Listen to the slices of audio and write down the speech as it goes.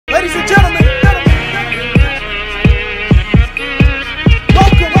Ladies and gentlemen,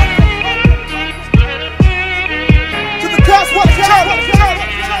 welcome to the Cosworth Channel.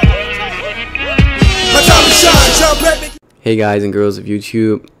 My time to shine, jump at me. Hey guys and girls of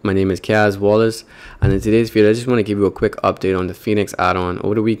YouTube, my name is Kaz Wallace, and in today's video I just want to give you a quick update on the Phoenix add-on.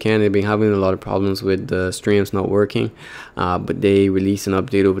 Over the weekend they've been having a lot of problems with the streams not working, but they released an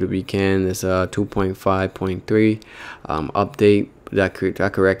update over the weekend. It's a 2.5.3 update that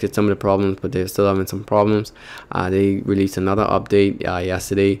corrected some of the problems, but they're still having some problems. They released another update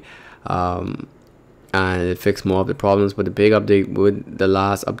yesterday, and it fixed more of the problems, but the big update with the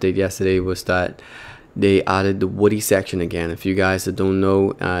last update yesterday was that they added the Woody section again. If you guys that don't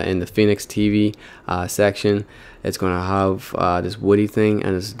know, in the Phoenix TV section, it's gonna have this Woody thing,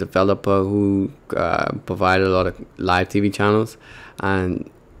 and it's a developer who provided a lot of live TV channels, and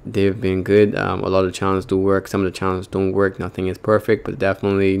they've been good. A lot of channels do work, some of the channels don't work. Nothing is perfect, but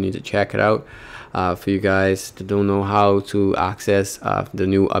definitely you need to check it out. For you guys that don't know how to access the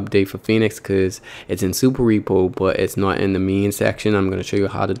new update for Phoenix, because it's in Super Repo but it's not in the main section, I'm going to show you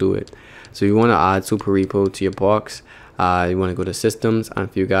how to do it. So you want to add Super Repo to your box. You want to go to systems,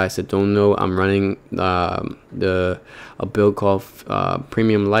 and for you guys that don't know, I'm running a build called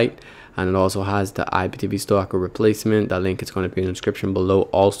Premium Lite, and it also has the IPTV stalker replacement. That link is going to be in the description below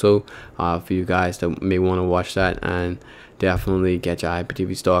also, for you guys that may want to watch that and definitely get your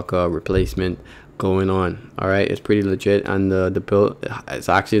IPTV stalker replacement going on. Alright, it's pretty legit, and the build, it's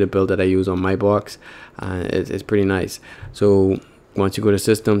actually the build that I use on my box, and it's pretty nice. So once you go to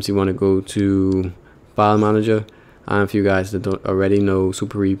systems, you want to go to file manager, and if you guys that don't already know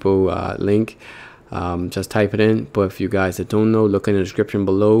Super Repo link, just type it in. But if you guys that don't know, look in the description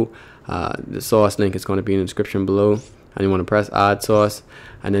below. The source link is going to be in the description below, and you want to press add source,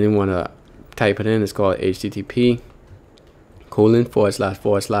 and then you want to type it in. It's called http://srp.nu.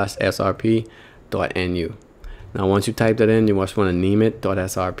 Now once you type that in, you just want to name it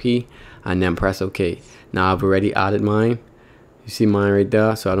 .srp and then press OK. Now I've already added mine. You see mine right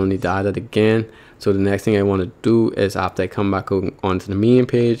there, so I don't need to add it again. So the next thing I want to do is, after I come back onto the main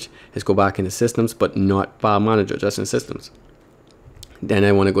page, is go back into systems, but not file manager, just in systems. Then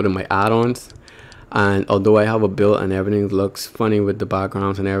I want to go to my add-ons, and although I have a build and everything looks funny with the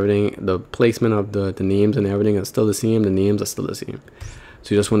backgrounds and everything, the placement of the names and everything is still the same. The names are still the same.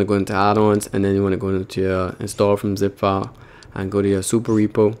 So you just want to go into add-ons, and then you want to go into your install from zip file and go to your Super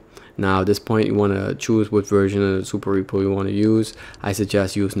Repo. Now at this point you want to choose what version of the Super Repo you want to use. I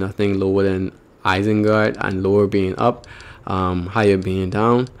suggest use nothing lower than Isengard, and lower being up, higher being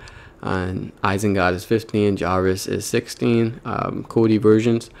down. And Isengard is 15, Jarvis is 16, KODI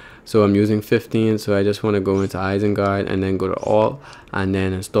versions. So I'm using 15, so I just want to go into Isengard and then go to all, and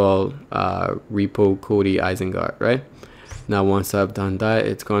then install Repo KODI Isengard. Right now, once I've done that,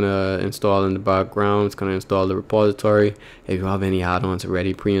 it's gonna install in the background. It's gonna install the repository. If you have any add-ons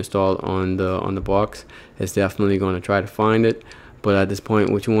already pre-installed on the box, it's definitely going to try to find it. But at this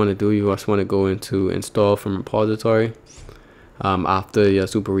point, what you want to do, you just want to go into install from repository, after your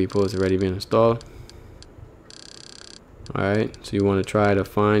Super Repo has already been installed. Alright, so you want to try to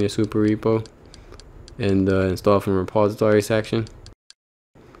find your Super Repo in the install from repository section,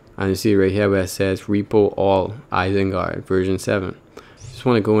 and you see right here where it says Repo All Isengard version 7. Just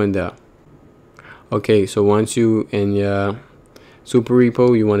want to go in there. Okay, so once you in your Super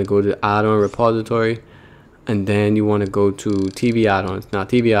Repo, you want to go to add-on repository, and then you want to go to TvAddons. Now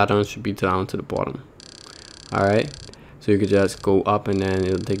TvAddons should be down to the bottom. Alright, so you could just go up and then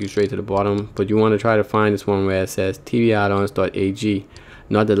it'll take you straight to the bottom, but you want to try to find this one where it says TvAddons.ag,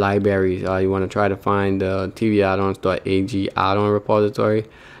 not the libraries. You want to try to find the TvAddons.ag add-on repository.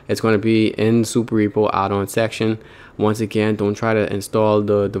 It's going to be in Super Repo add-on section. Once again, don't try to install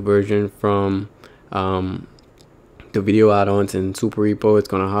the version from the video add-ons in Super Repo. It's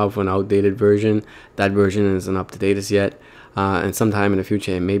going to have an outdated version. That version isn't up to date as yet, and sometime in the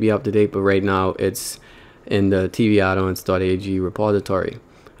future it may be up to date, but right now it's in the TvAddons.ag repository,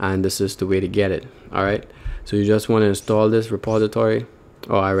 and this is the way to get it. Alright, so you just want to install this repository.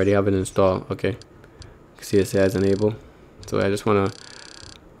 Oh, I already have it installed. Okay, see it says enable. So I just want to,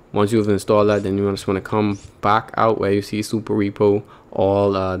 once you've installed that, then you just want to come back out where you see Super Repo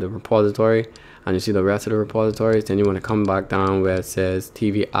all, the repository, and you see the rest of the repositories. Then you want to come back down where it says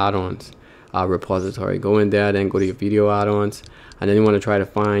TvAddons repository. Go in there, then go to your video add-ons, and then you want to try to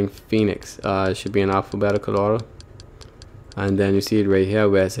find Phoenix. It should be in alphabetical order, and then you see it right here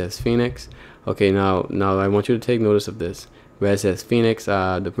where it says Phoenix. Okay, now I want you to take notice of this. Where it says Phoenix,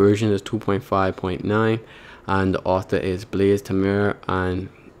 the version is 2.5.9, and the author is Blaze Tamir and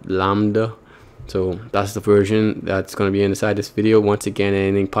Lambda. So that's the version that's going to be inside this video. Once again,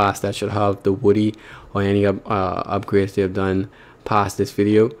 anything past that should have the Woody or any upgrades they have done past this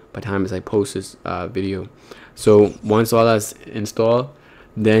video by the time as I post this video. So once all that's installed,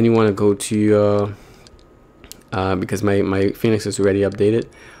 then you want to go to your because my Phoenix is already updated.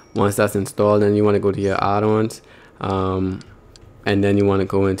 Once that's installed, then you want to go to your add-ons, and then you want to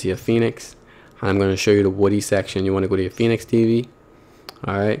go into your Phoenix. I'm going to show you the Woody section. You want to go to your Phoenix TV,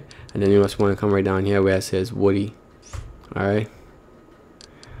 all right, and then you just want to come right down here where it says Woody, all right,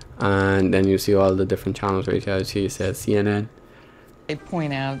 and then you see all the different channels right here. You see it says CNN. I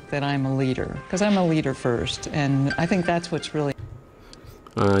point out that I'm a leader, because I'm a leader first, and I think that's what's really.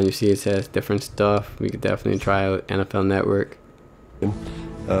 You see it says different stuff. We could definitely try out NFL Network.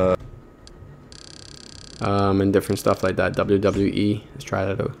 And different stuff like that. WWE. Let's try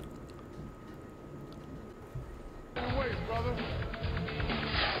that out.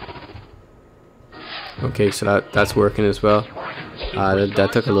 Okay, so that's working as well. That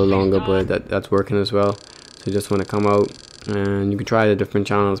took a little longer, but that's working as well. So you just want to come out and you can try the different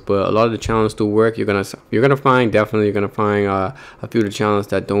channels, but a lot of the channels do work. You're gonna find a few of the channels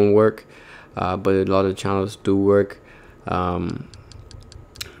that don't work, but a lot of the channels do work.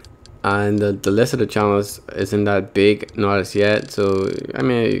 And the list of the channels isn't that big, not as yet, so I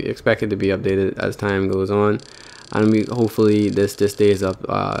mean, I expect it to be updated as time goes on, and hopefully this stays up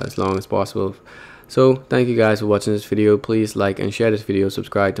as long as possible. So thank you guys for watching this video. Please like and share this video,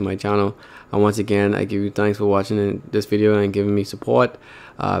 subscribe to my channel, and once again I give you thanks for watching this video and giving me support,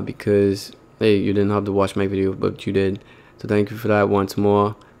 because hey, you didn't have to watch my video, but you did, so thank you for that once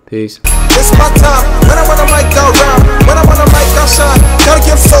more. Peace. It's my time. When I wanna make out round, when I wanna make out shine, gotta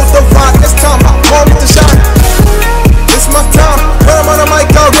give souls the rock. It's time, moment to shine. It's my time. When I wanna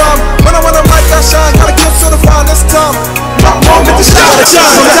make out round, when I wanna make out shine, gotta give souls the rock. It's time, moment to shine. So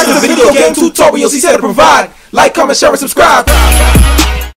check the video game tutorials he said to provide. Like, comment, share, and subscribe.